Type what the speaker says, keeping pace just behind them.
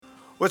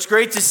Well, it's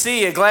great to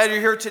see you. Glad you're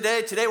here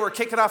today. Today we're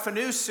kicking off a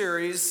new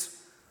series,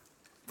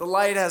 The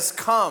Light Has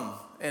Come.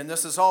 And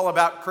this is all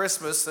about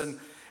Christmas. And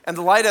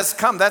the light has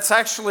come. That's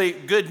actually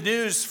good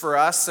news for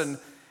us. And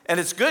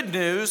it's good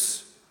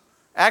news,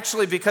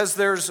 actually, because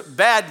there's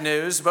bad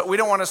news. But we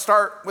don't want to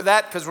start with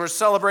that because we're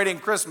celebrating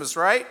Christmas,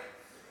 right?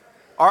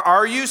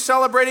 Are you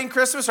celebrating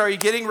Christmas? Are you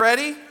getting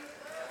ready?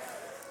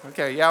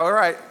 Okay, yeah, all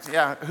right.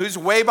 Yeah, who's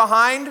way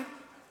behind?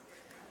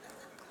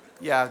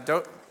 Yeah,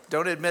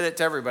 don't admit it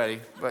to everybody,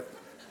 but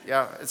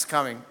yeah, it's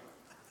coming.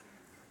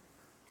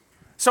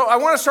 So I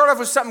want to start off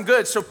with something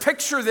good. So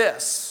picture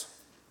this.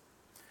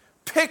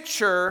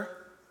 Picture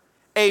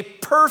a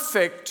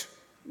perfect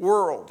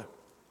world.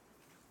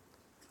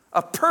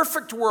 A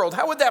perfect world.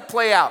 How would that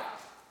play out?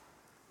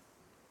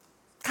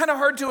 Kind of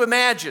hard to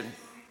imagine.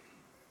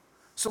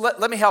 So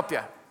let me help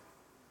you.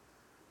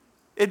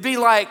 It'd be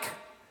like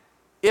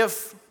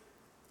if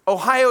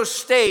Ohio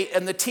State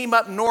and the team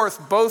up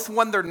north both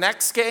won their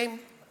next game,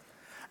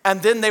 and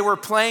then they were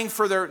playing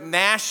for their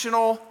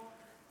national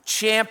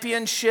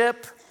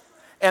championship,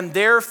 and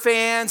their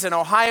fans and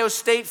Ohio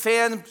State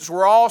fans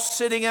were all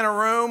sitting in a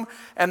room,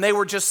 and they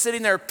were just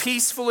sitting there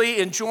peacefully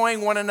enjoying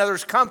one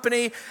another's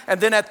company.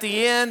 And then at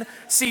the end,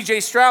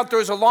 C.J. Stroud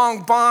throws a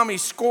long bomb. He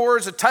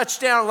scores a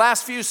touchdown in the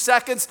last few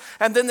seconds.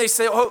 And then they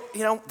say,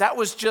 that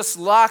was just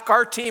luck.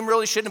 Our team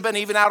really shouldn't have been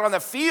even out on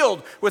the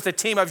field with a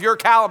team of your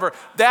caliber.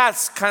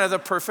 That's kind of the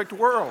perfect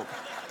world.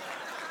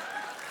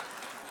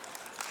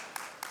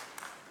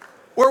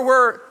 Or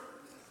where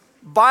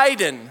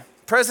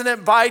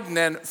President Biden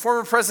and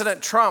former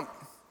President Trump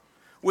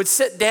would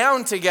sit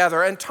down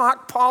together and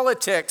talk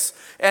politics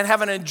and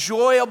have an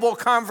enjoyable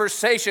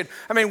conversation.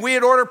 I mean, we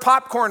had ordered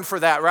popcorn for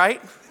that,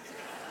 right?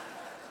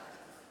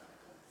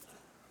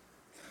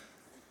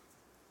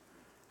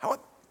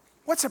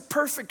 What's a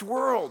perfect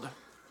world?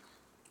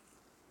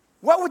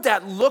 What would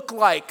that look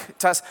like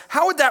to us?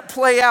 How would that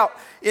play out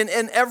in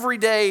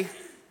everyday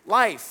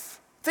life?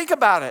 Think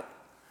about it.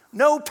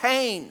 No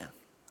pain,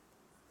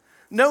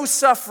 no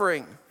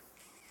suffering.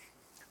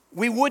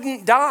 We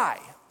wouldn't die.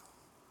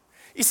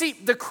 You see,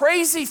 the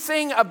crazy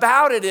thing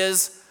about it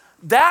is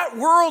that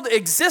world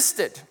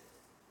existed.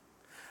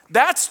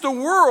 That's the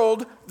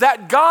world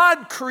that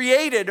God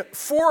created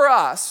for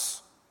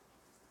us.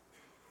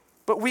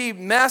 But we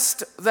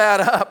messed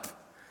that up.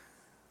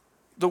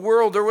 There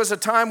was a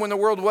time when the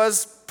world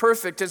was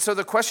perfect. And so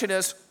the question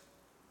is,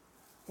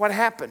 what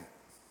happened?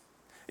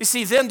 You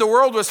see, then the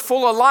world was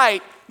full of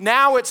light.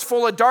 Now it's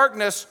full of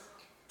darkness.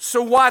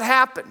 So what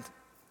happened?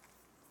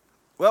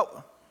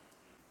 Well,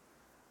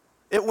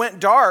 it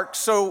went dark,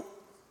 so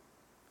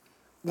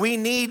we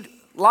need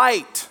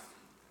light.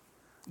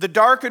 The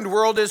darkened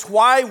world is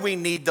why we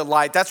need the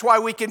light. That's why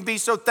we can be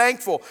so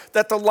thankful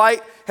that the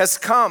light has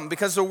come,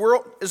 because the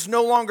world is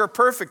no longer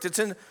perfect. It's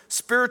in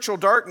spiritual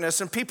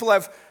darkness, and people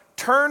have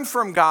turned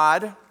from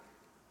God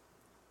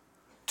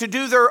to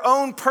do their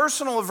own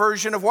personal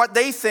version of what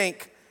they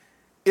think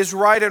is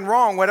right and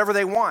wrong, whatever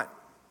they want.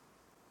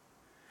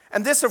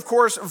 And this, of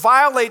course,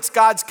 violates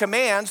God's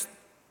commands,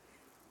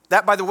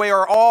 that, by the way,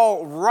 are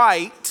all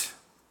right,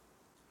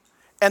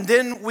 and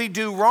then we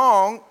do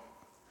wrong,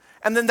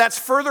 and then that's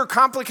further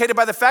complicated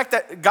by the fact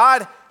that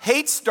God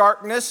hates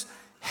darkness,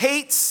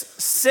 hates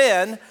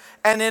sin,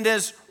 and in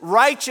his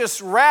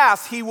righteous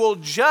wrath, he will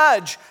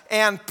judge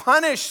and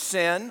punish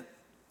sin.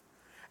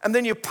 And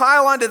then you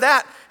pile onto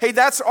that, hey,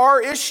 that's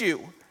our issue.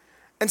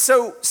 And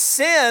so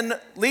sin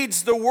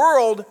leads the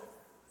world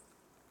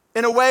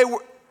in a way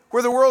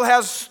where the world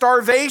has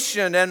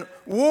starvation and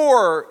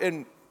war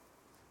and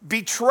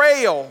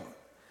betrayal,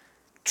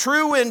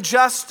 true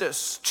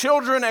injustice,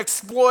 children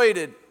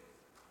exploited.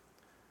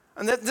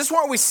 And this is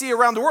what we see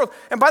around the world.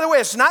 And by the way,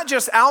 it's not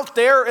just out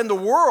there in the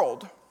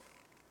world.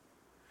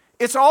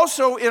 It's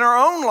also in our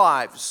own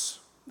lives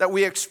that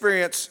we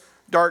experience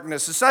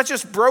darkness. It's not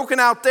just broken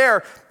out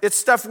there. It's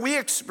stuff we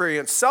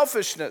experience: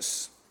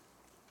 selfishness,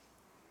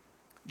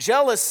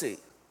 jealousy,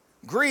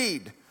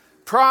 greed,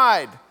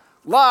 pride,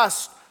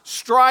 lust,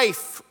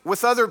 strife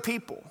with other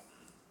people.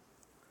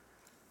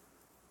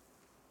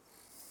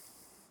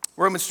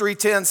 Romans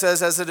 3:10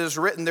 says, as it is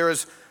written, there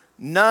is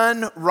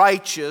none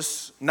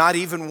righteous, not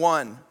even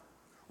one.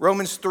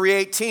 Romans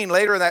 3:18,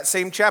 later in that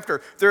same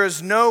chapter, there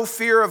is no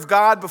fear of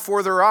God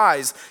before their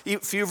eyes. A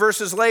few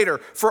verses later,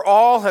 for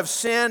all have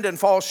sinned and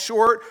fall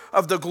short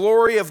of the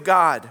glory of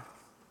God.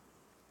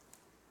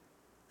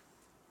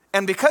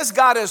 And because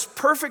God is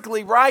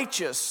perfectly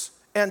righteous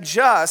and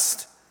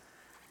just,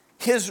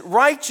 his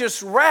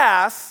righteous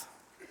wrath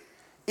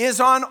is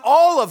on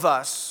all of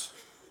us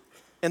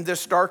in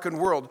this darkened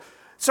world.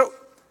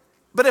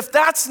 But if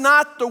that's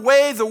not the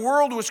way the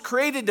world was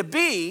created to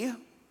be,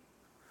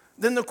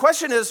 then the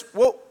question is,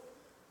 well,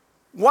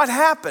 what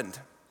happened?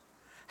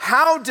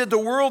 How did the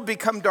world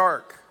become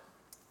dark?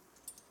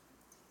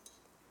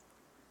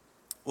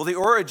 Well, the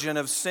origin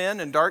of sin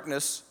and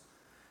darkness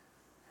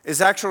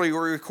is actually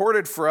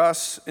recorded for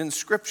us in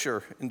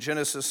Scripture in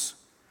Genesis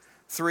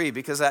 3,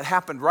 because that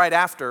happened right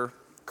after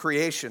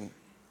creation.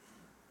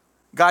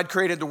 God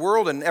created the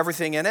world and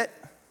everything in it.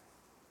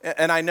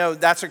 And I know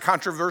that's a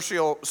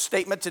controversial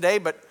statement today,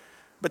 but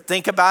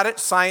think about it.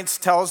 Science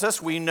tells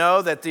us, we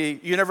know that the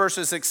universe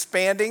is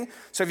expanding.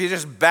 So if you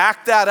just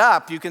back that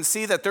up, you can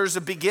see that there's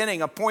a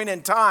beginning, a point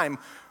in time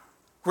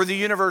where the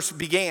universe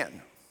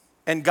began.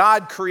 And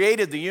God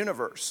created the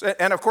universe.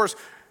 And of course,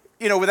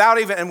 without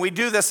even, and we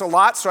do this a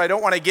lot, so I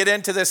don't want to get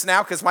into this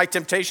now because my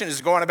temptation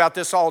is going about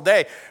this all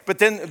day. But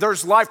then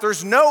there's life.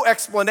 There's no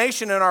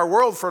explanation in our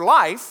world for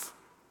life.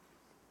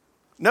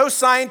 No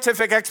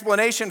scientific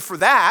explanation for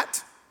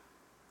that.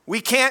 We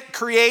can't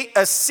create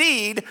a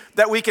seed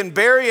that we can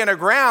bury in a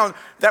ground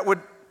that would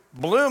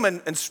bloom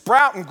and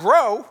sprout and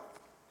grow.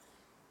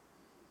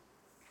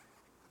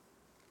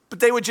 But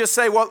they would just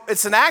say, well,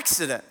 it's an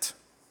accident.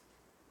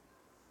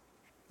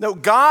 No,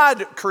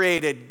 God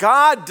created,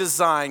 God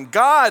designed,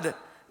 God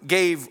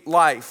gave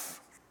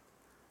life.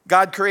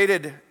 God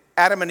created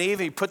Adam and Eve.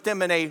 He put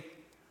them in a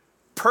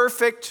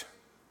perfect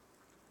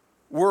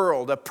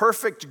world, a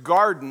perfect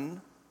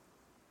garden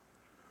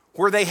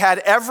where they had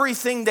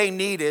everything they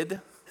needed,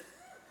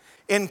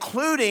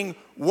 including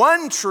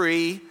one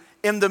tree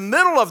in the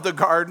middle of the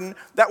garden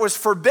that was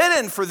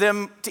forbidden for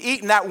them to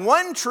eat. And that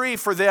one tree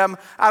for them,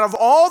 out of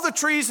all the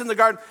trees in the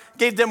garden,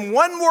 gave them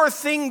one more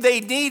thing they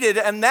needed,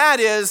 and that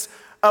is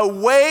a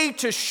way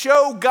to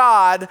show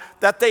God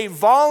that they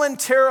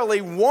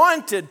voluntarily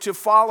wanted to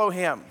follow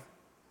him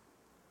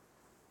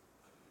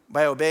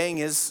by obeying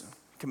his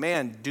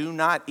command, do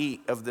not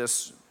eat of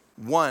this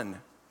one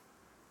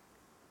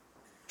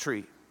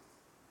tree.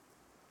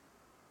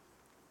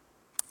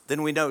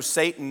 Then we know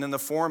Satan, in the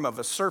form of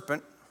a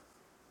serpent,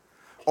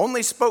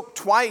 only spoke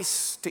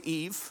twice to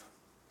Eve,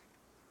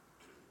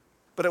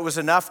 but it was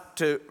enough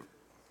to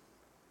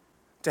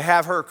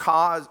have her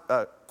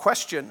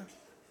question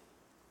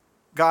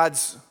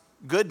God's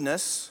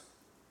goodness,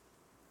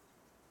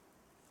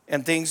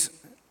 and things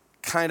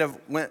kind of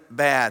went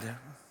bad.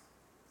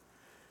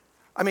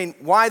 I mean,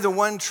 why the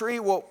one tree?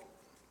 Well,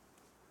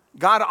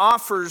 God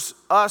offers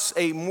us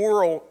a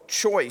moral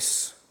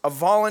choice, a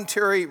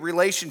voluntary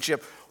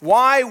relationship.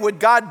 Why would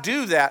God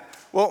do that?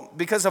 Well,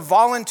 because a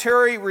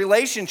voluntary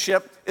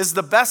relationship is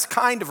the best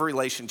kind of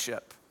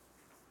relationship.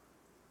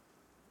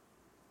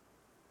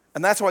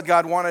 And that's what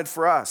God wanted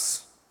for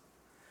us.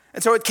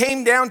 And so it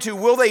came down to,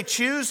 will they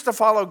choose to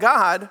follow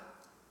God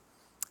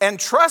and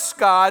trust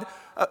God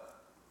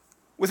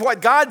with what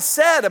God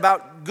said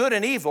about good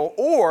and evil,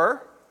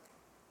 or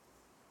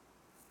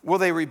will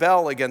they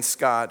rebel against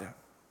God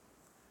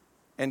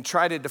and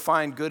try to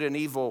define good and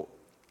evil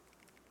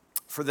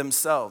for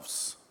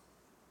themselves?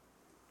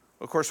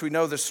 Of course, we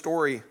know the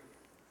story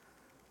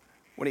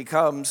when he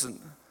comes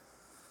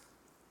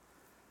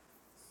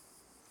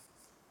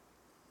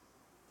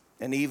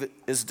and Eve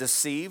is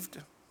deceived,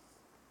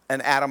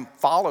 and Adam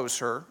follows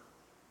her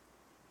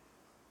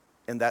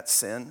in that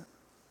sin.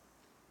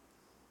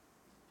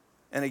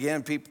 And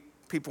again,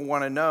 people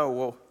want to know,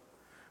 well,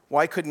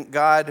 why couldn't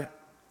God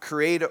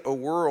create a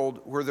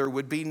world where there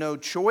would be no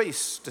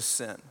choice to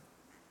sin?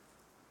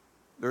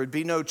 There would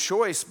be no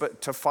choice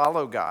but to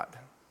follow God.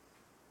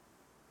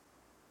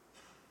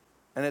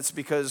 And it's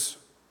because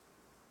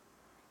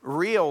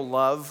real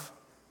love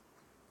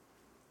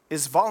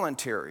is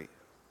voluntary.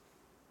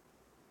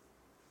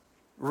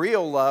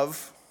 Real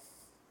love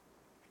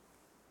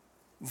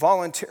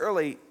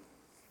voluntarily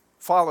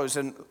follows,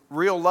 and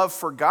real love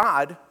for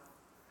God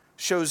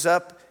shows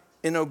up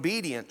in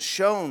obedience,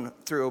 shown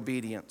through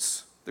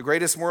obedience. The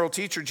greatest moral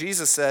teacher,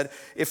 Jesus, said,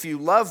 "If you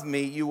love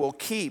me, you will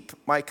keep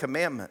my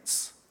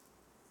commandments."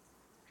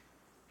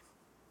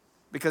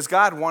 Because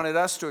God wanted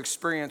us to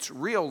experience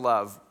real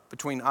love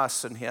between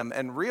us and him,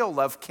 and real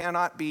love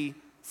cannot be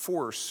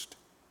forced.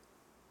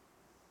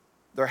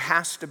 There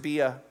has to be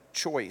a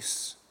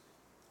choice.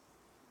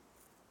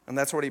 And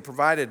that's what he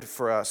provided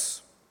for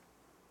us.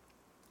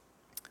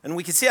 And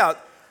we can see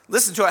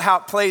listen to how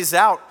it plays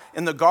out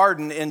in the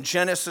garden in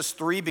Genesis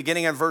 3,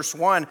 beginning in verse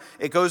 1.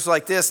 It goes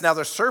like this: "Now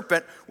the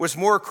serpent was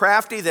more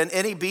crafty than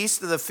any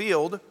beast of the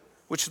field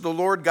which the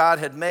Lord God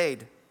had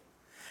made.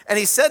 And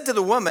he said to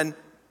the woman,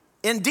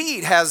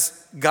 'Indeed,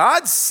 has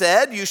God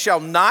said, you shall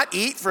not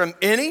eat from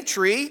any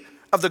tree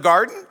of the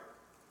garden?'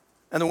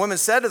 And the woman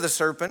said to the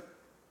serpent,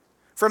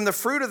 'From the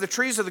fruit of the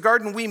trees of the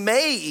garden we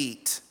may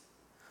eat.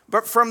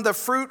 But from the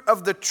fruit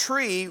of the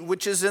tree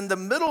which is in the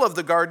middle of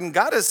the garden,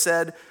 God has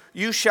said,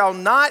 you shall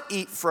not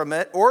eat from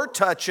it or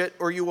touch it,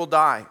 or you will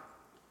die.'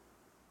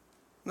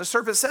 And the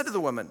serpent said to the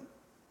woman,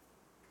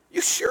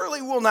 'You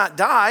surely will not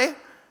die.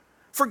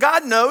 For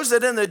God knows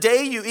that in the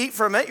day you eat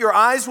from it, your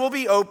eyes will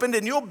be opened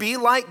and you'll be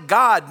like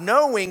God,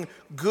 knowing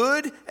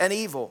good and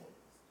evil.'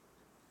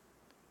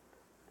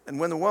 And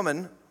when the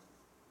woman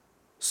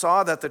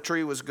saw that the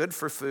tree was good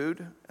for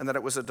food, and that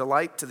it was a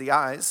delight to the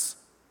eyes,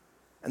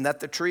 and that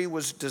the tree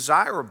was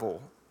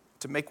desirable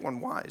to make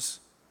one wise,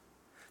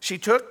 she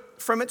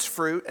took from its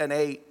fruit and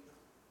ate,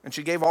 and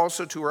she gave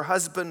also to her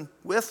husband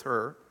with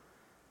her,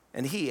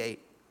 and he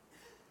ate.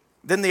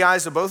 Then the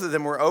eyes of both of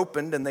them were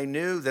opened, and they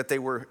knew that they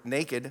were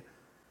naked,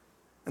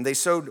 and they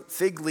sewed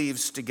fig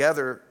leaves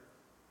together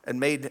and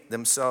made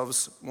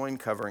themselves loin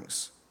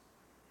coverings.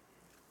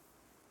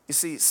 You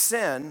see,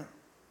 sin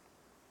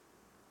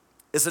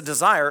is a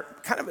desire,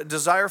 kind of a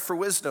desire for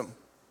wisdom.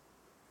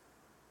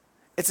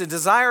 It's a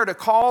desire to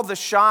call the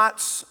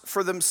shots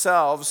for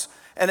themselves,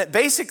 and it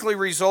basically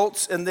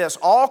results in this: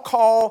 I'll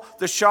call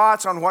the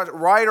shots on what's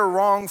right or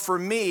wrong for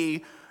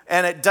me,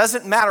 and it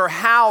doesn't matter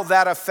how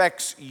that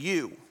affects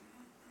you.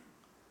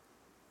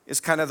 Is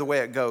kind of the way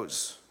it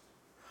goes.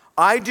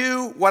 I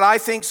do what I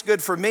think's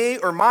good for me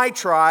or my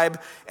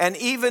tribe, and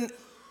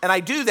I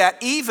do that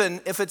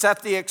even if it's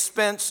at the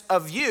expense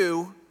of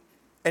you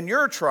and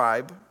your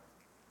tribe.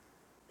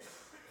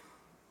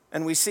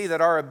 And we see that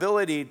our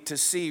ability to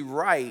see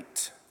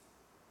right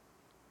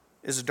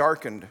is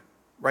darkened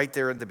right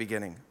there at the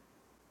beginning.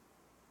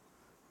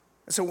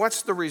 And so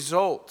what's the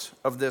result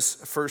of this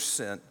first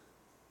sin?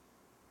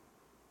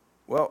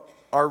 Well,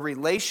 our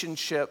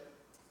relationship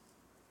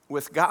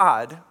with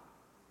God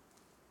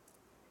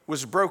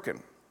was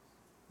broken.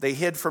 They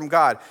hid from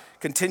God.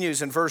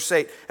 Continues in verse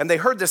 8. And they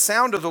heard the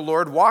sound of the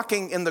Lord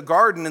walking in the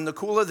garden in the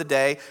cool of the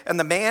day, and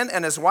the man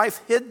and his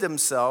wife hid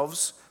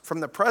themselves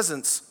from the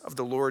presence of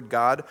the Lord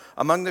God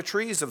among the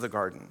trees of the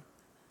garden.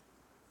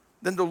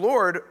 Then the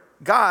Lord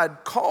God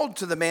called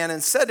to the man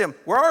and said to him,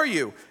 "Where are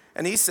you?"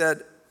 And he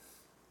said,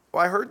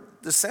 "Well, I heard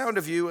the sound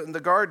of you in the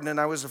garden, and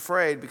I was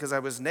afraid because I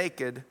was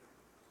naked,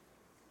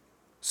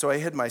 so I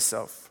hid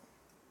myself."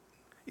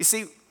 You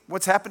see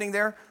what's happening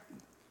there?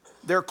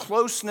 Their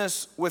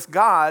closeness with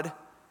God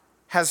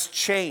has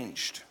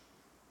changed.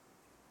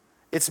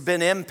 It's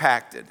been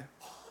impacted.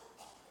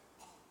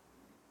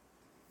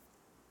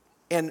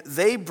 And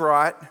they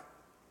brought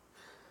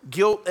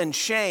guilt and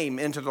shame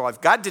into their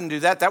life. God didn't do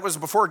that. That was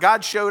before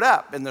God showed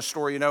up in the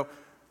story,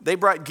 They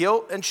brought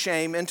guilt and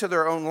shame into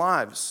their own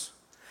lives.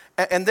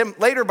 And then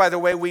later, by the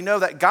way, we know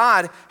that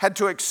God had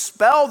to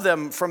expel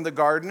them from the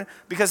garden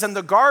because in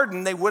the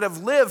garden they would have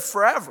lived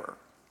forever.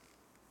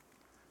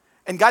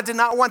 And God did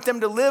not want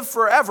them to live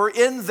forever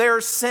in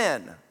their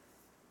sin.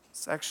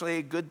 It's actually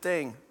a good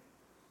thing.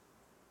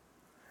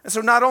 And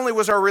so not only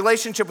was our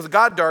relationship with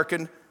God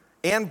darkened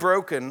and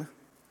broken,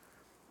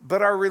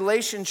 but our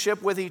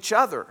relationship with each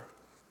other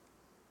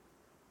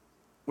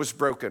was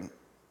broken.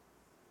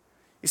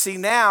 You see,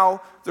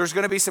 now there's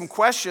going to be some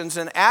questions,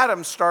 and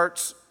Adam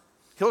starts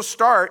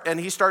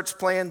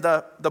playing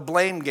the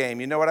blame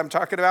game. You know what I'm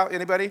talking about?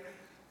 Anybody?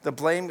 The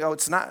blame,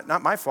 it's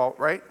not my fault,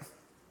 right?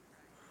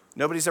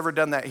 Nobody's ever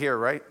done that here,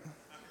 right?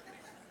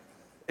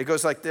 It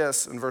goes like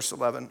this in verse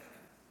 11.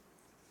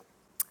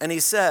 And he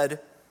said,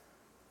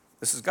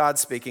 this is God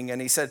speaking, and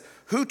he said,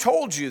 "Who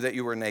told you that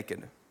you were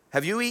naked?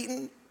 Have you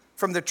eaten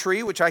from the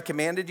tree which I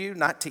commanded you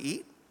not to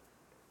eat?"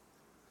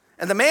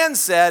 And the man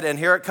said, and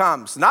here it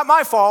comes, not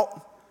my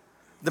fault.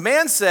 The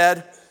man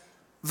said,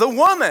 "The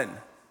woman."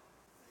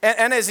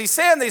 And as he's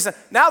saying these,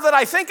 now that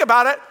I think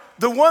about it,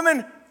 the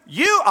woman,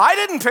 I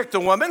didn't pick the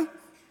woman.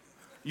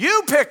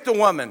 You picked the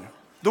woman.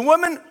 The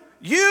woman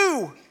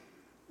you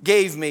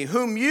gave me,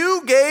 whom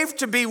you gave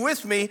to be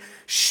with me,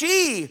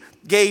 she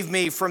gave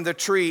me from the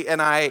tree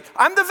and I ate.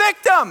 I'm the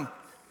victim.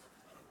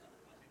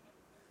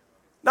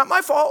 Not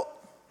my fault.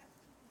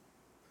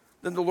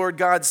 Then the Lord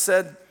God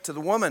said to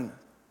the woman,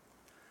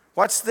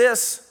 "What's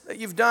this that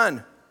you've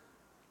done?"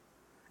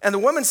 And the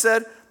woman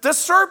said, "The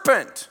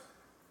serpent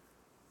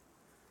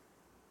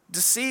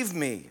deceived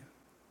me,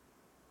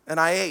 and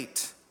I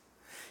ate."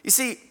 You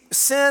see,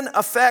 sin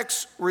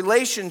affects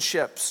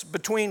relationships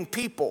between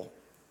people.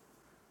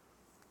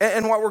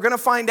 And what we're going to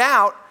find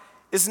out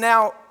is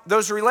now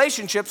those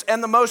relationships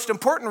and the most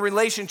important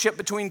relationship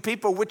between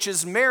people, which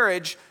is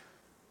marriage,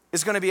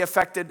 is going to be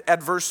affected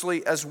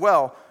adversely as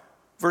well.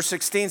 Verse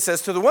 16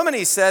 says, "To the woman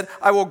he said,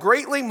 I will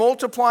greatly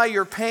multiply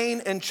your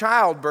pain in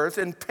childbirth.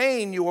 In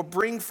pain you will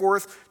bring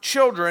forth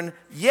children,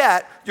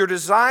 yet your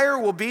desire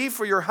will be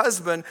for your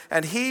husband,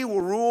 and he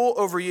will rule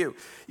over you."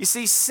 You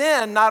see,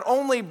 sin not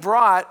only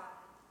brought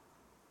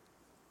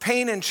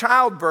pain in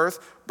childbirth,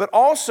 but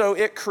also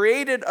it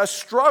created a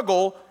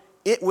struggle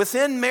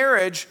within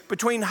marriage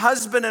between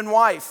husband and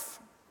wife.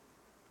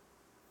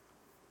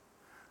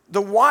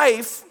 The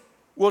wife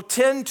will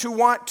tend to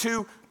want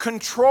to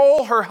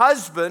control her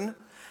husband,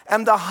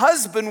 and the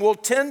husband will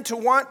tend to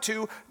want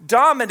to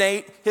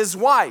dominate his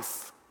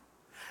wife.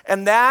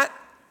 And that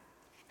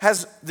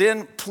has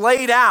then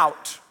played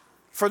out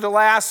for the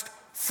last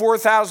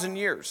 4,000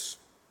 years.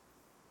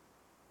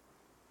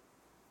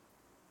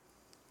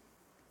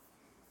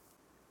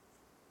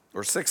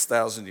 Or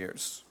 6,000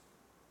 years.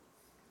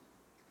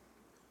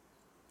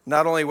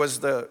 Not only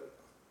was the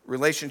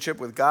relationship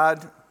with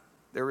God,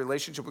 their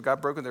relationship with God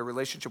broken, their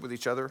relationship with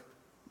each other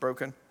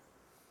broken,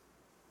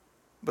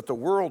 but the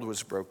world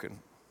was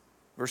broken.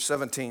 Verse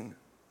 17.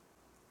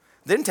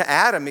 Then to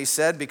Adam he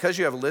said, "Because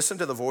you have listened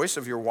to the voice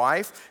of your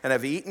wife and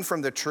have eaten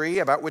from the tree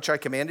about which I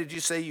commanded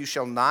you, say you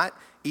shall not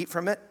eat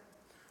from it.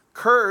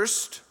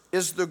 Cursed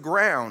is the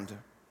ground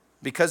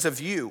because of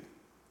you.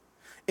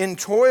 In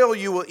toil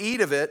you will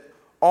eat of it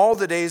all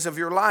the days of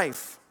your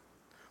life.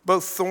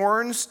 Both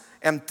thorns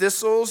and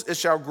thistles it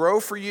shall grow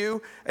for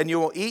you, and you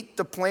will eat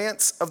the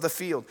plants of the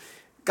field."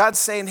 God's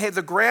saying, hey,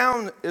 the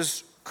ground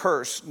is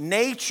cursed.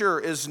 Nature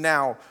is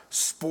now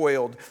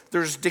spoiled.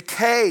 There's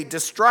decay,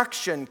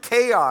 destruction,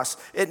 chaos.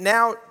 It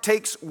now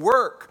takes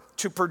work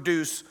to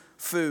produce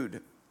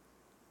food.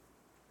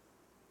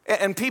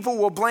 And people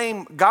will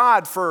blame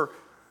God for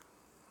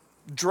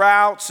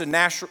droughts and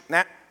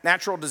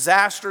natural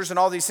disasters and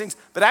all these things.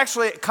 But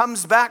actually it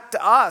comes back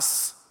to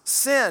us,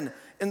 sin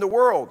in the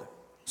world,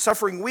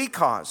 suffering we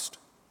caused.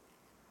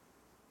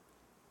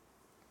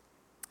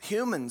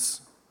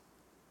 Humans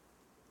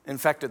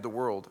infected the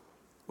world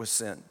with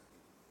sin.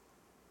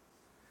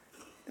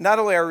 Not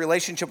only our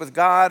relationship with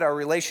God, our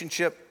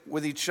relationship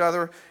with each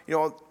other,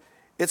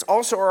 it's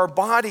also our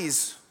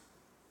bodies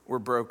were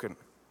broken.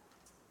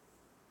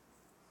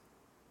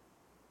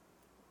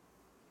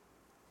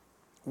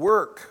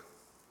 Work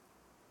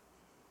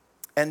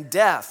and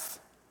death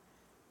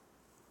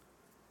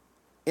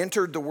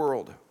entered the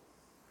world.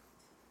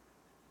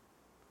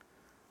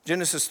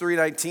 Genesis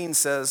 3:19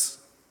 says,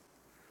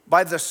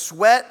 "By the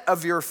sweat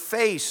of your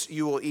face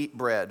you will eat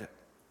bread,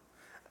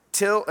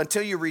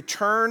 until you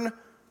return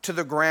to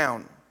the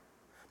ground,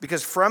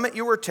 because from it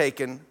you were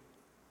taken,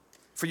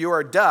 for you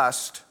are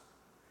dust,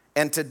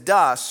 and to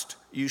dust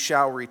you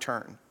shall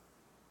return."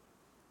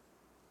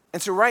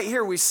 And so right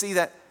here we see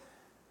that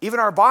even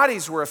our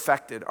bodies were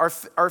affected.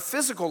 Our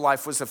physical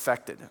life was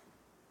affected.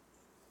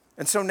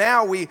 And so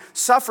now we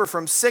suffer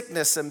from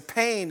sickness and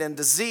pain and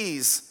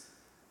disease.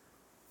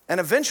 And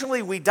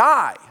eventually we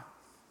die.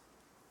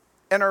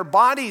 And our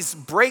bodies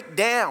break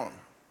down.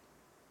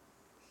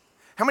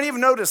 How many of you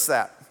have noticed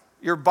that?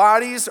 Your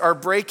bodies are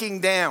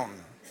breaking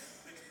down.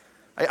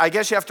 I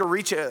guess you have to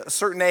reach a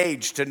certain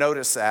age to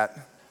notice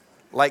that,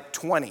 like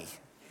 20.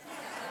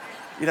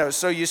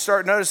 So you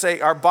start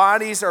noticing our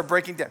bodies are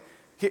breaking down.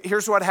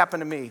 Here's what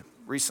happened to me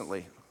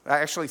recently,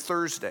 actually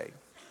Thursday.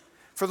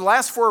 For the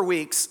last 4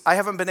 weeks, I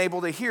haven't been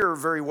able to hear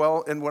very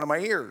well in one of my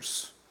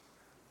ears.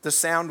 The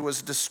sound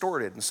was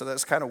distorted, and so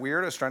that's kind of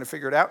weird. I was trying to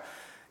figure it out.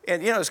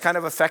 And, it's kind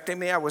of affecting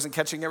me. I wasn't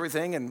catching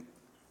everything, and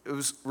it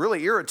was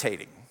really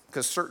irritating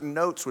because certain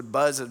notes would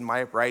buzz in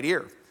my right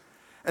ear.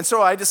 And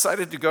so I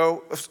decided to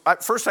go.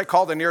 First, I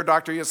called an ear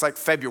doctor. It's like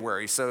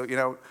February. So,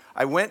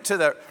 I went to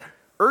the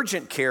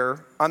urgent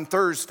care on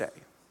Thursday.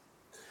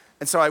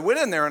 And so I went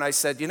in there and I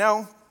said,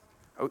 I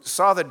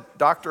saw the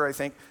doctor, I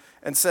think,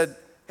 and said,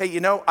 "Hey,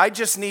 I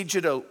just need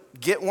you to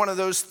get one of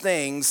those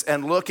things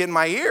and look in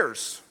my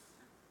ears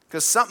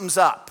because something's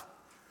up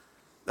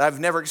that I've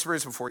never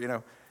experienced before,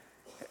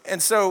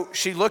 And so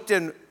she looked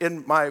in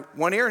my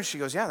one ear and she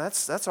goes, "Yeah,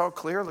 that's all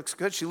clear, looks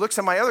good." She looks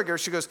in my other ear,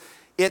 she goes,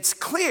 "It's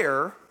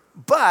clear,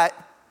 but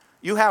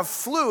you have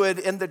fluid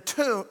in the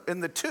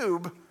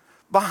tube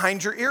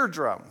behind your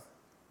eardrum."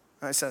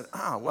 And I said,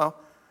 "Well,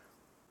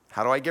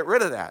 how do I get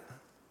rid of that?"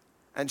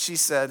 And she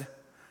said,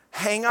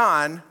 "Hang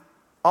on,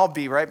 I'll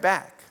be right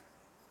back."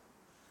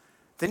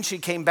 Then she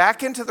came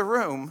back into the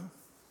room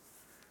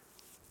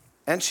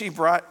and she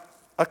brought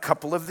a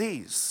couple of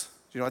these.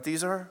 Do you know what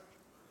these are?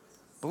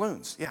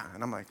 Balloons. Yeah.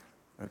 And I'm like,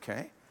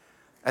 okay.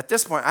 At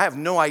this point, I have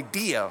no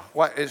idea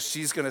what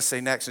she's going to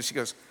say next. And she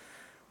goes,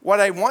 "What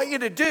I want you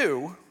to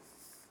do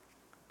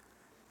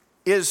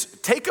is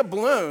take a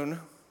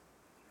balloon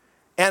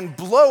and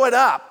blow it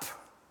up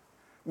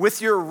with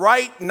your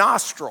right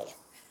nostril."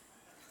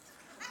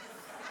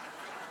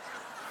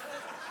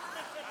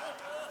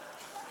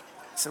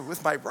 I said,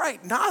 "With my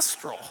right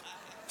nostril?"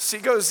 She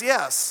goes,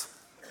 "Yes."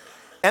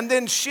 And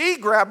then she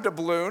grabbed a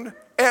balloon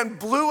and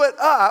blew it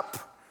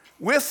up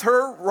with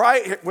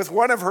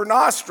one of her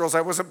nostrils.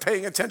 I wasn't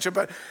paying attention,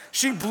 but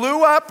she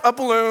blew up a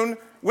balloon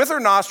with her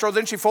nostril.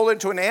 Then she folded it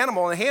into an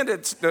animal and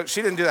handed it. No,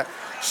 she didn't do that.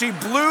 She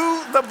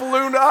blew the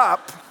balloon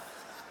up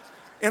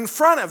in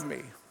front of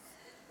me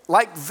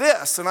like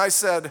this. And I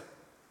said,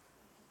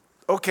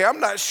 "Okay, I'm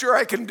not sure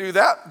I can do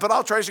that, but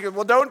I'll try." She goes,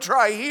 "Well, don't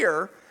try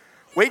here.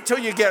 Wait till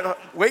you get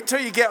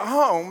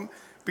home,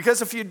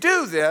 because if you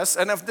do this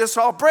and if this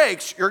all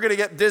breaks, you're going to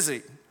get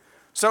dizzy.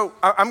 So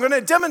I'm going to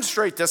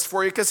demonstrate this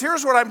for you, because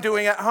here's what I'm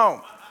doing at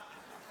home.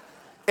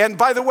 And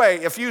by the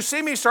way, if you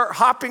see me start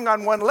hopping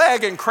on one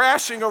leg and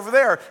crashing over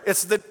there,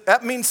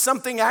 that means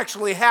something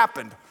actually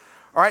happened.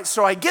 All right,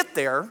 so I get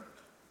there,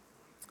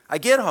 I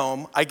get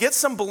home, I get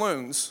some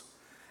balloons,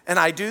 and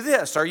I do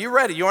this. Are you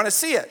ready? You want to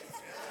see it?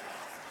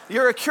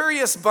 You're a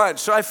curious bunch,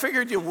 so I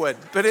figured you would.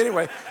 But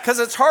anyway, because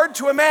it's hard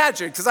to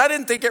imagine, because I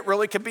didn't think it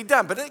really could be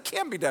done, but it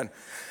can be done.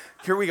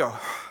 Here we go.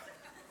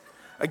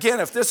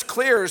 Again, if this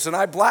clears and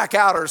I black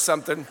out or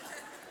something,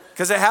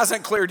 because it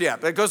hasn't cleared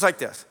yet, but it goes like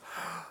this.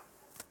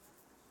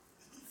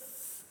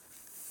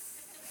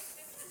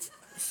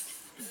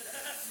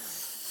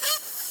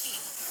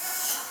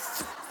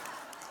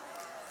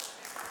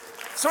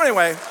 So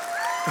anyway,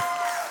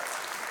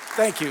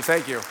 thank you.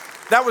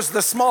 That was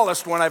the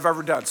smallest one I've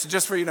ever done, so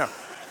just for you know.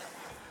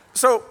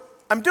 So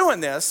I'm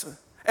doing this,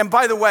 and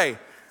by the way,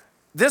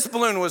 this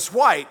balloon was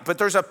white, but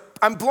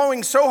I'm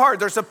blowing so hard,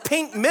 there's a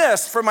pink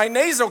mist from my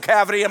nasal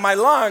cavity and my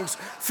lungs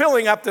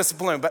filling up this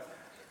balloon. But,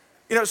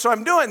 so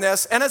I'm doing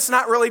this, and it's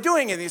not really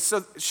doing anything.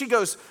 So she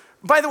goes,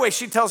 by the way,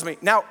 she tells me,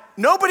 now,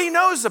 nobody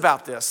knows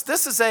about this.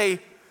 This is a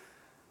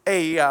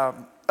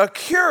a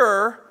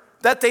cure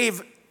that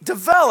they've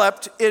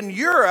developed in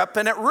Europe,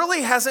 and it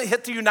really hasn't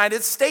hit the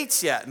United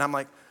States yet. And I'm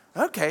like,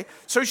 okay.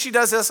 So she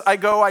does this, I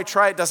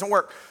try, it doesn't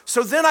work.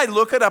 So then I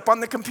look it up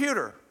on the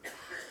computer.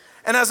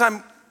 And as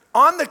I'm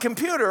on the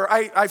computer,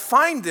 I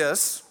find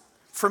this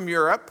from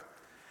Europe.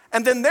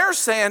 And then they're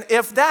saying,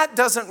 if that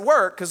doesn't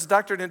work, because the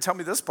doctor didn't tell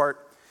me this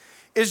part,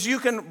 is you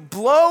can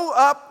blow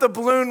up the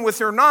balloon with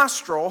your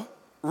nostril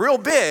real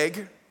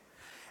big,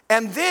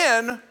 and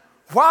then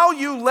while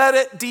you let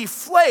it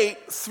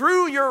deflate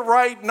through your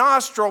right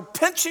nostril,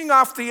 pinching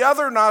off the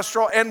other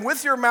nostril and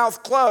with your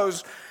mouth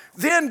closed,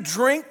 then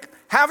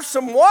have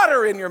some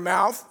water in your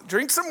mouth,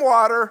 drink some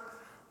water,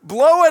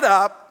 blow it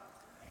up,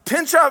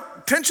 pinch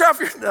off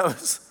your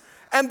nose,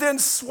 and then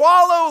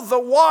swallow the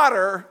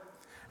water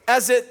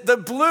as the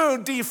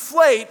balloon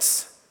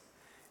deflates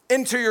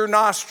into your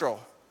nostril.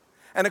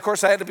 And of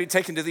course, I had to be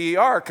taken to the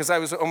ER because I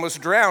was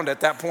almost drowned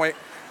at that point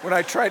when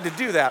I tried to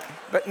do that.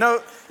 But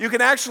no, you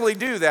can actually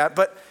do that.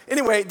 But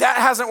anyway, that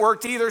hasn't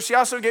worked either. She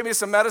also gave me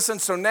some medicine.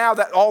 So now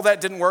that all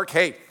that didn't work,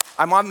 hey,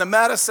 I'm on the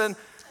medicine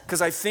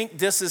because I think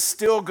this is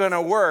still going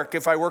to work.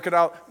 If I work it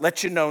out,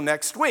 let you know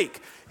next week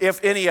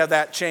if any of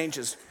that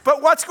changes.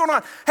 But what's going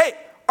on? Hey,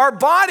 our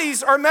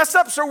bodies are messed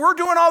up, so we're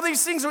doing all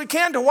these things we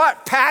can to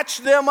what? Patch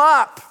them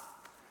up.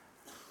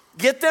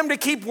 Get them to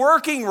keep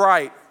working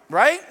right?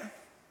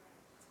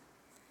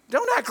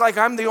 Don't act like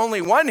I'm the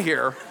only one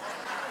here.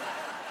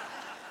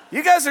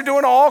 You guys are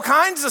doing all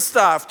kinds of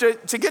stuff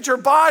to get your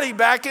body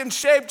back in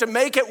shape, to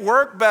make it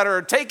work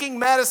better, taking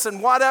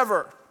medicine,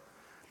 whatever.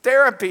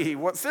 Therapy,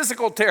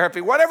 physical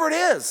therapy, whatever it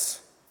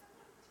is.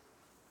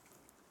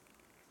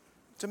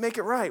 To make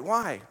it right.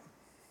 Why?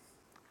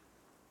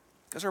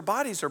 Because our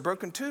bodies are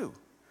broken too.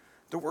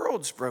 The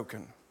world's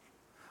broken.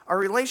 Our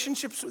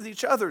relationships with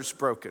each other is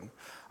broken.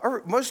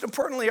 Most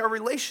importantly, our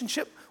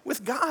relationship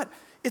with God,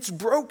 it's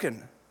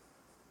broken.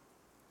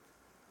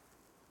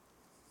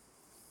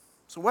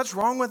 So what's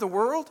wrong with the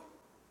world?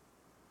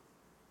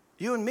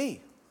 You and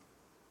me.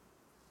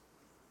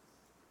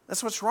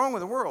 That's what's wrong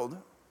with the world,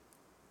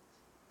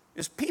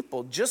 is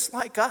people just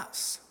like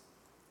us.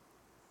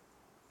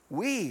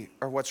 We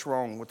are what's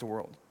wrong with the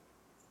world.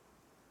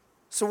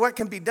 So what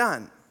can be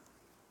done?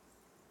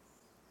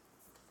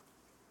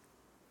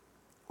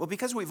 Well,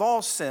 because we've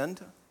all sinned,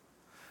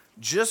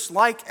 just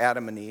like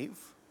Adam and Eve,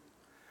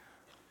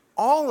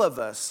 all of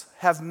us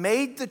have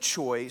made the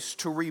choice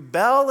to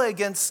rebel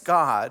against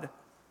God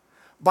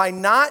by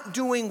not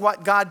doing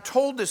what God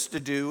told us to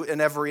do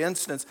in every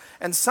instance.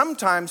 And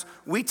sometimes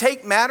we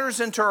take matters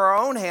into our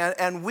own hand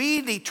and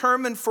we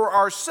determine for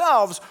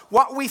ourselves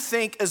what we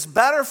think is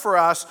better for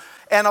us.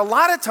 And a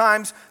lot of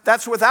times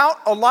that's without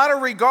a lot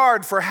of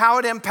regard for how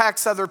it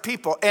impacts other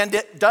people. And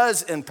it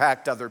does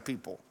impact other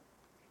people,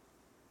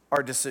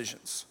 our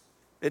decisions.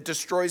 It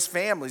destroys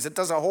families. It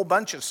does a whole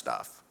bunch of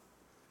stuff.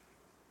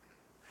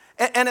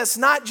 And it's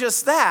not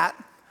just that.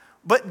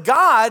 But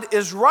God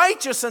is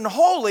righteous and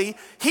holy.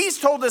 He's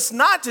told us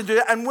not to do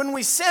it. And when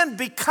we sin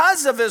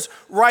because of his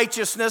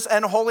righteousness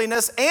and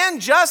holiness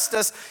and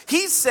justice,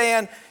 he's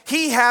saying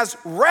he has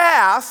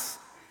wrath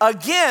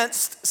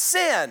against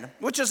sin,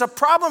 which is a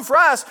problem for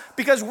us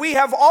because we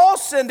have all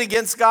sinned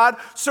against God.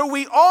 So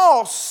we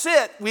all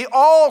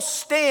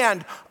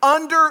stand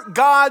under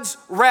God's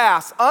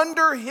wrath,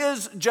 under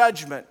his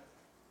judgment.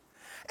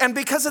 And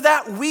because of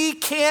that, we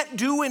can't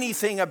do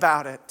anything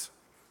about it.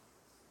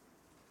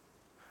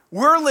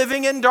 We're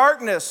living in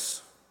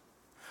darkness.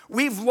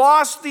 We've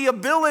lost the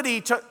ability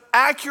to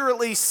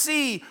accurately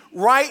see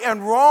right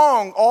and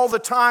wrong all the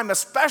time,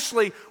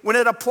 especially when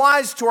it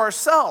applies to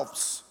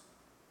ourselves.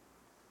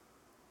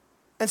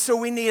 And so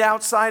we need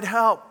outside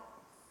help.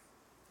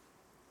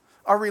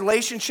 Our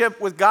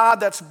relationship with God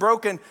that's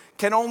broken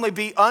can only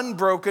be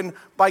unbroken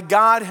by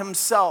God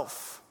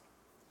himself.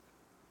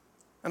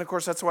 And of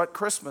course, that's what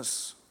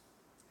Christmas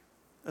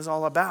is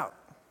all about.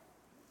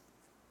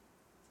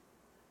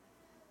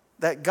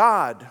 That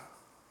God,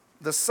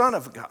 the Son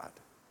of God,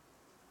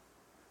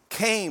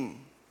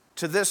 came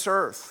to this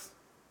earth,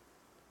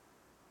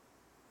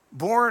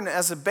 born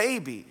as a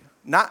baby,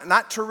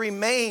 not to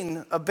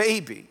remain a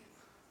baby,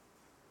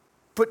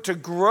 but to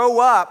grow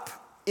up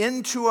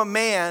into a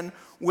man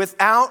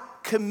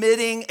without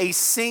committing a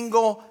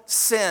single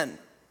sin.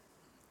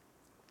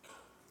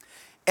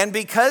 And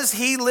because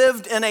he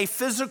lived in a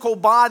physical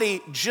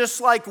body just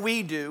like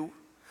we do,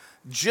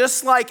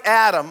 just like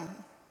Adam,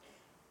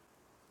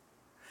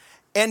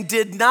 and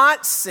did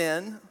not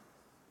sin,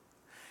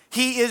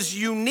 he is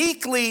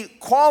uniquely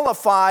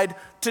qualified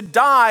to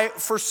die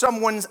for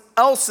someone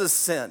else's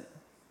sin.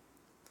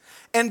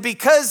 And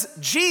because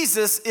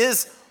Jesus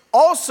is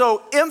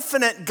also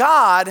infinite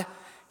God,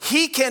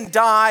 he can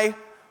die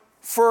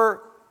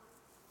for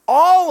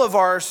all of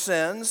our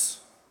sins,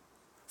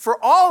 for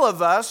all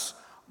of us,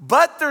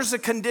 but there's a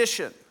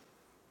condition.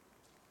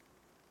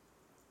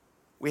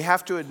 We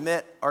have to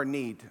admit our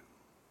need.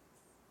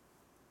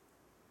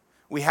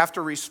 We have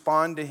to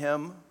respond to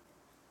him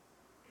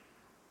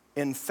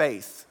in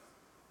faith.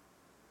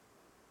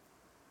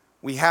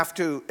 We have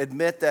to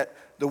admit that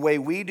the way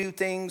we do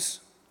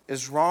things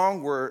is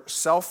wrong. We're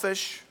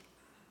selfish.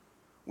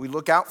 We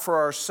look out for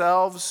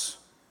ourselves.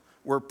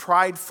 We're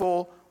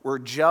prideful. We're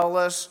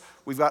jealous.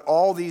 We've got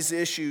all these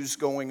issues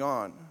going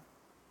on.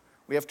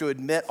 We have to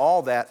admit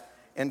all that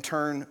and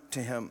turn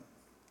to him.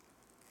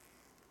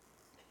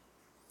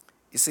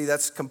 You see,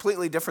 that's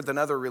completely different than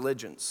other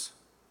religions.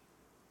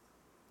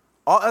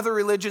 All other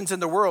religions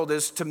in the world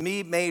is to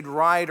be made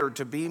right or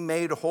to be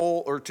made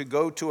whole or to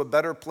go to a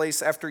better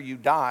place after you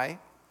die.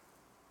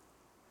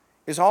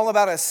 Is all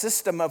about a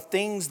system of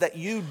things that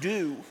you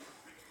do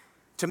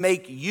to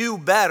make you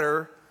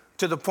better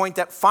to the point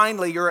that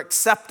finally you're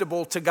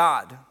acceptable to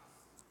God.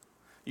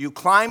 You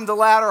climb the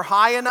ladder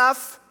high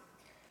enough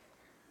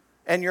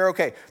and you're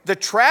okay. The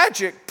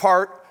tragic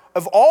part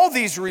of all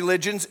these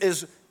religions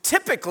is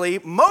typically,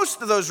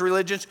 most of those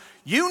religions,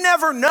 you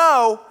never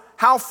know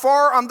how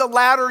far on the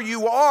ladder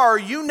you are.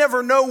 You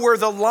never know where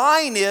the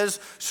line is,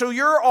 so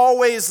you're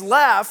always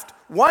left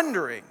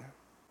wondering.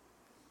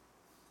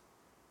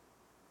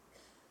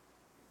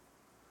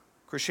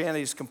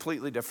 Christianity is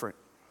completely different.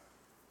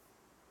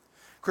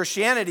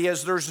 Christianity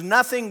is there's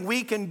nothing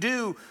we can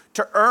do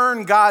to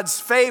earn God's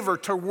favor,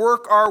 to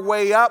work our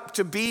way up,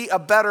 to be a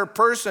better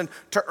person,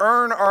 to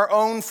earn our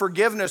own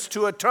forgiveness,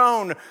 to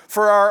atone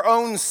for our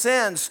own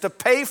sins, to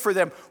pay for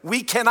them.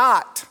 We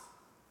cannot.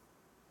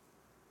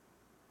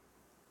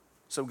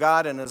 So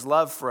God, in his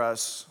love for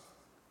us,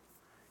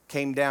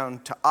 came down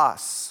to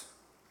us,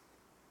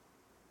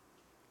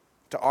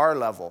 to our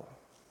level,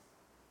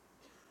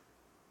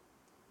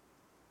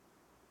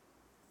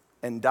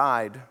 and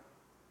died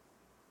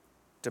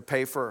to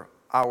pay for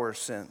our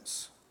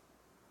sins.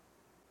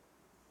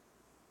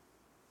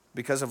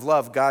 Because of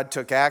love, God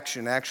took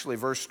action. Actually,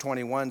 verse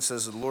 21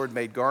 says the Lord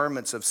made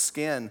garments of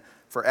skin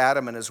for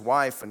Adam and his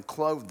wife and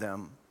clothed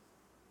them.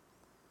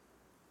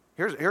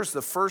 Here's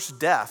the first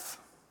death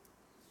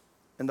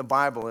in the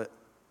Bible.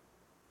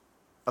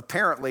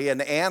 Apparently,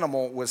 an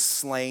animal was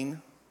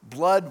slain,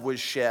 blood was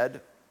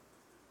shed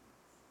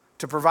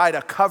to provide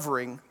a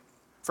covering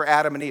for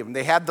Adam and Eve. And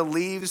they had the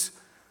leaves,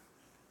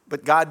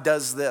 but God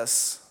does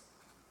this.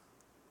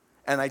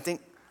 And I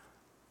think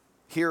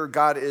here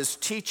God is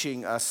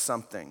teaching us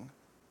something.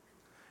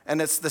 And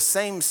it's the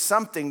same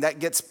something that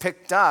gets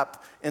picked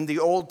up in the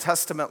Old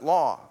Testament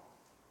law.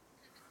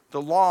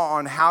 The law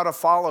on how to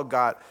follow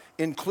God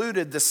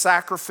included the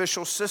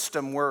sacrificial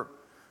system where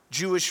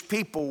Jewish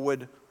people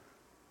would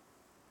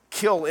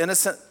kill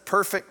innocent,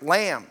 perfect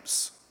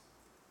lambs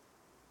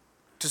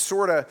to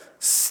sort of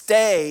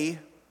stay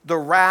the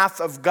wrath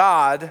of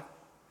God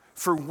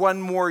for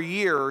one more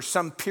year or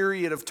some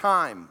period of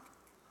time.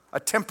 A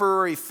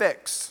temporary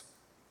fix.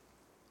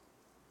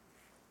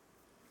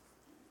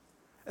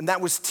 And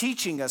that was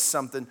teaching us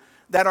something.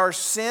 That our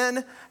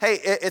sin, hey,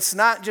 it's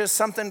not just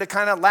something to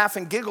kind of laugh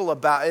and giggle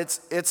about.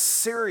 It's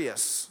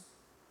serious.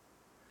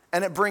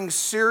 And it brings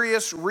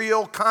serious,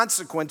 real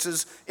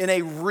consequences in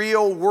a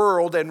real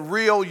world and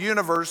real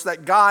universe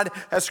that God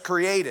has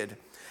created.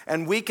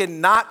 And we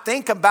can not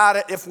think about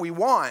it if we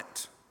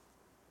want.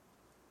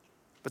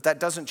 But that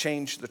doesn't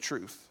change the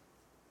truth.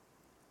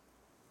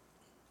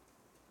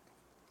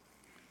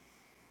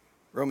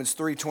 Romans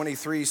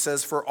 3:23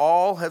 says, "For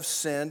all have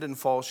sinned and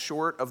fall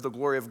short of the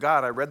glory of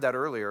God." I read that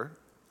earlier.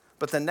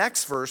 But the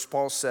next verse,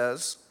 Paul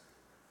says,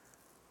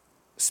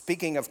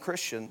 speaking of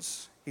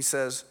Christians, he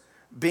says,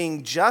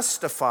 "Being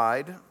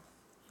justified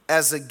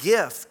as a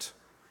gift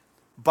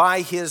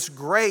by his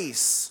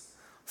grace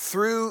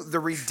through the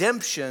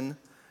redemption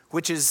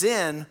which is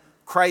in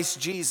Christ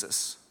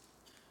Jesus."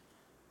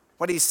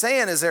 What he's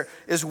saying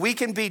is we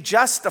can be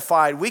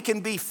justified, we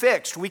can be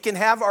fixed, we can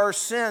have our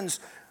sins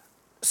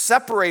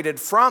separated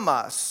from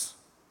us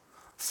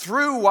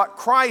through what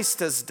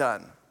Christ has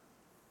done.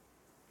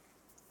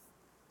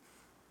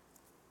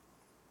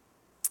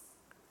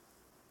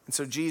 And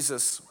so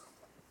Jesus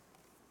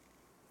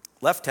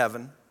left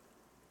heaven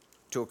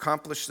to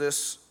accomplish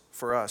this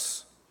for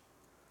us.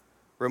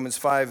 Romans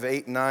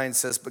 5:8-9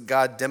 says, "But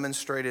God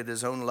demonstrated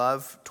his own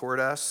love toward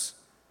us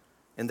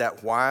in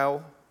that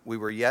while we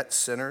were yet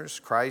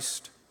sinners,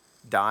 Christ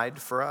died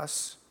for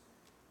us.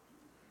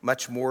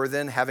 Much more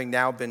then, having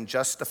now been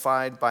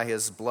justified by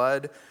his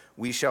blood,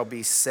 we shall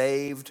be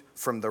saved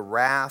from the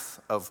wrath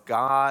of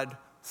God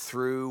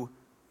through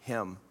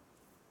him,"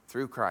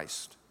 through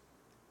Christ.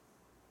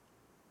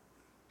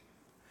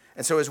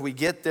 And so as we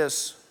get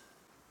this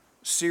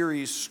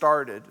series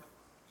started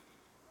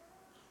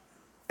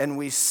and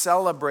we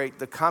celebrate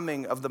the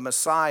coming of the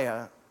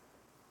Messiah,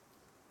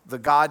 the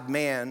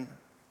God-man,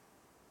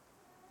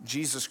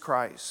 Jesus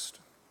Christ,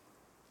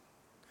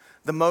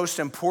 the most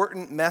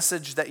important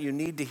message that you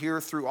need to hear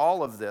through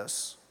all of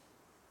this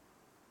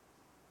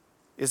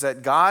is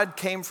that God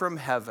came from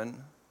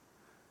heaven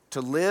to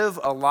live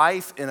a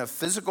life in a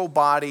physical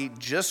body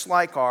just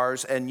like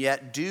ours and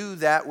yet do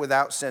that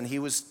without sin. He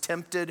was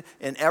tempted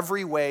in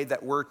every way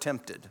that we're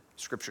tempted,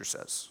 Scripture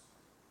says,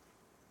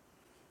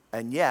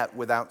 and yet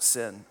without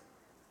sin.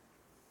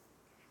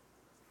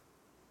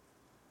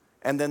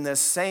 And then this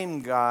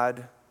same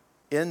God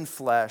in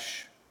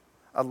flesh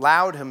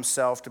allowed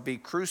himself to be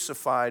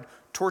crucified,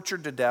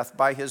 tortured to death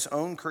by his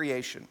own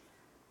creation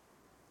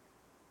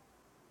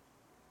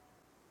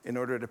in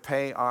order to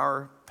pay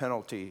our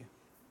penalty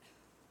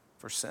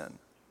for sin.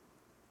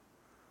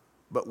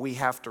 But we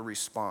have to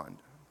respond.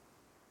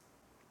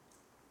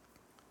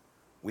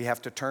 We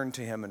have to turn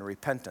to him in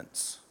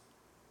repentance.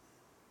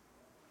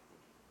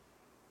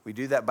 We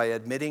do that by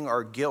admitting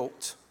our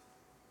guilt,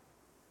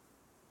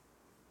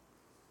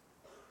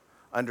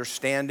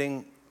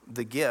 understanding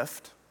the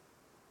gift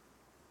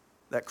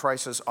that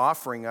Christ is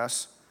offering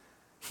us.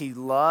 He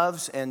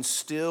loves and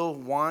still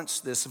wants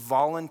this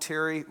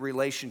voluntary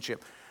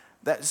relationship.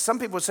 That some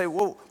people would say,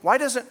 well, why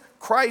doesn't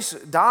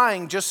Christ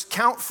dying just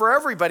count for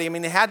everybody? I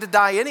mean, he had to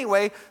die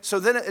anyway, so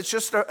then it's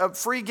just a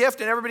free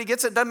gift and everybody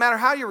gets it. Doesn't matter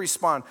how you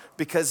respond,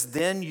 because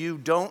then you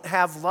don't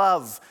have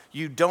love.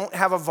 You don't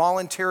have a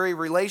voluntary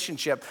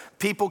relationship.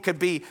 People could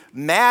be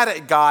mad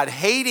at God,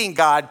 hating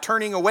God,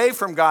 turning away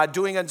from God,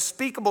 doing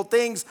unspeakable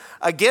things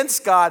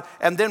against God,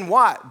 and then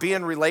what? Be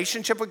in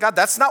relationship with God?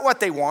 That's not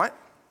what they want.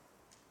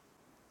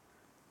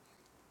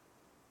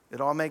 It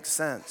all makes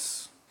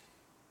sense.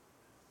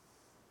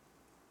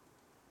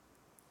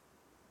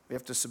 We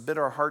have to submit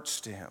our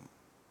hearts to him.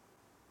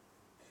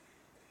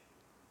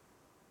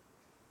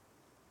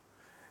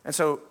 And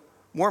so,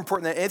 more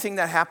important than anything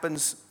that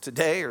happens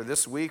today or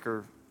this week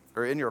or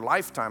in your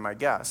lifetime, I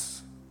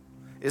guess,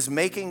 is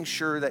making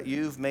sure that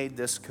you've made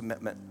this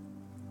commitment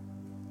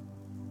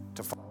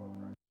to follow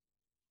Christ.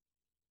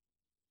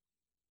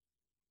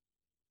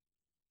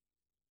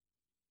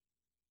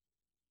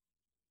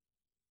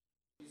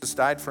 Jesus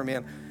died for me,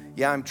 and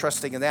yeah, I'm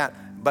trusting in that.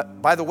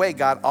 But by the way,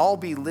 God, I'll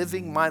be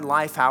living my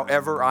life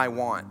however I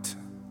want.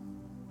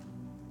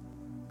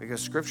 Because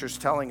Scripture's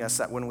telling us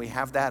that when we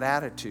have that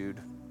attitude,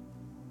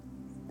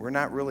 we're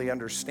not really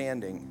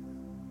understanding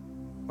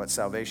what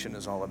salvation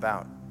is all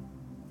about.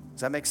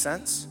 Does that make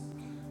sense?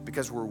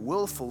 Because we're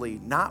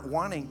willfully not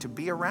wanting to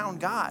be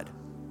around God.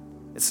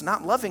 It's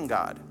not loving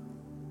God.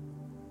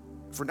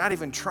 If we're not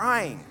even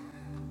trying.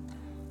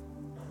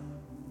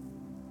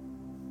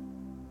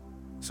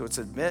 So it's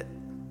admit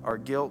our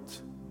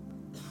guilt.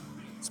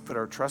 Let's put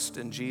our trust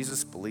in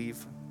Jesus,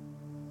 believe.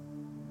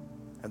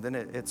 And then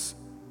it's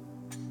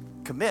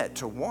commit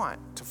to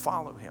want to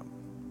follow him.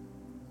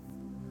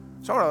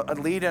 So I want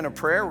to lead in a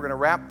prayer. We're going to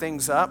wrap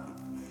things up.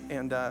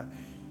 And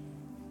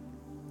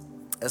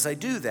as I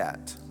do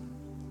that,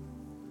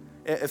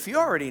 if you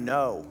already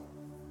know,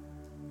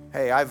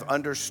 hey, I've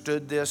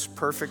understood this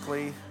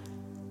perfectly.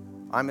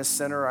 I'm a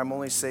sinner. I'm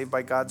only saved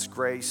by God's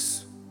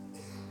grace.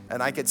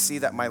 And I could see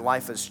that my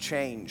life has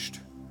changed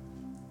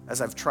as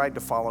I've tried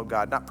to follow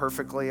God. Not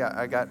perfectly,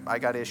 I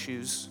got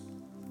issues,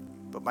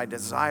 but my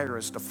desire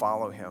is to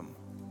follow him.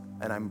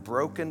 And I'm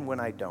broken when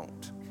I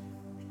don't.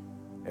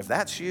 If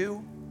that's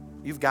you,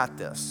 you've got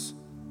this.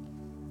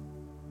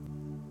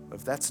 But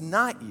if that's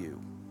not you,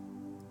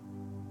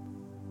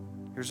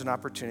 here's an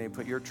opportunity to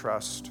put your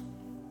trust,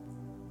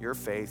 your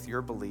faith,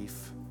 your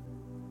belief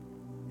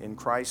in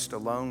Christ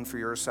alone for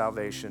your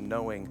salvation,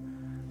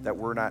 knowing that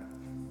we're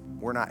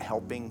not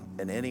helping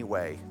in any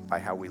way by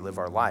how we live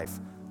our life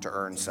to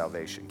earn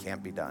salvation.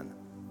 Can't be done.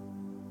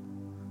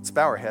 Let's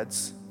bow our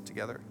heads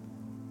together.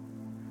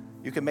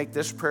 You can make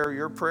this prayer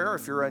your prayer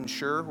if you're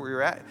unsure where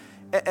you're at.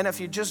 And if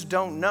you just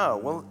don't know,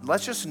 well,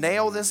 let's just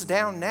nail this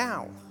down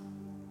now.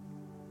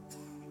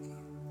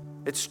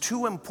 It's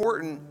too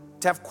important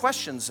to have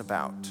questions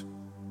about.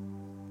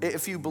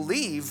 If you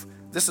believe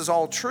this is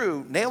all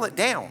true, nail it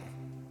down.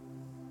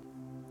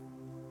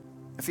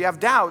 If you have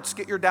doubts,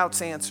 get your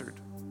doubts answered.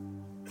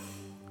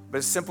 But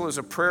as simple as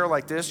a prayer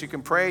like this, you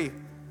can pray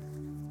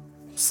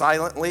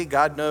silently.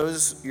 God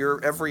knows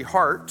your every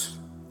heart,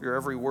 your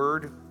every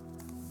word,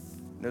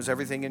 knows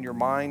everything in your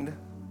mind.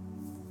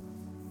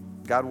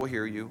 God will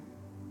hear you.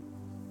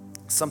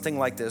 Something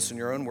like this in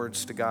your own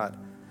words to God.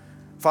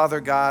 Father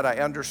God, I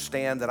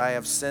understand that I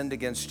have sinned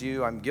against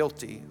you. I'm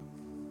guilty.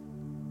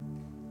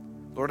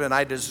 Lord, and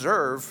I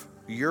deserve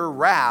your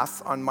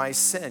wrath on my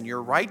sin,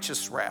 your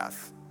righteous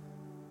wrath.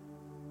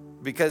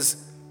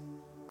 Because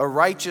a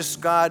righteous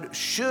God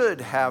should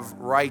have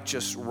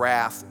righteous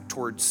wrath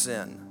towards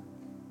sin.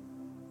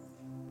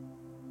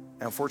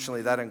 And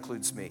unfortunately, that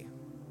includes me.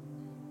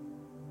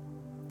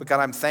 But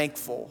God, I'm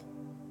thankful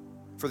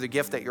for the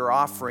gift that you're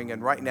offering.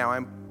 And right now,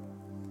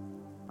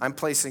 I'm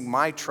placing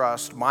my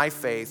trust, my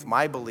faith,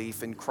 my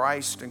belief in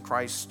Christ and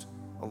Christ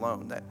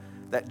alone.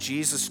 That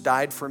Jesus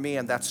died for me,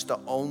 and that's the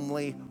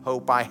only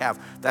hope I have.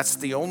 That's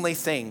the only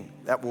thing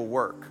that will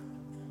work.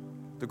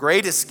 The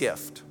greatest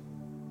gift.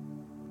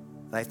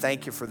 And I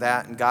thank you for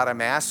that. And God,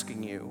 I'm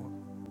asking you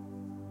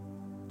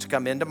to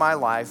come into my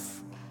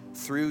life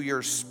through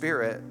your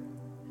Spirit,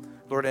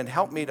 Lord, and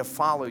help me to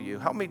follow you.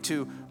 Help me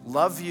to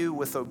love you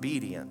with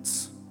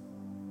obedience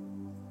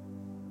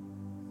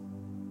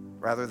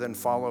rather than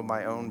follow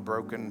my own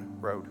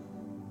broken road.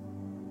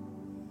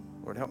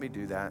 Lord, help me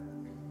do that.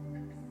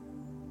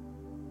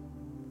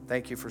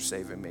 Thank you for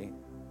saving me.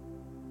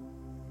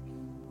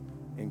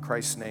 In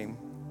Christ's name,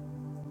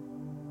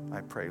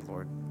 I pray,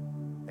 Lord.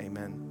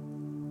 Amen.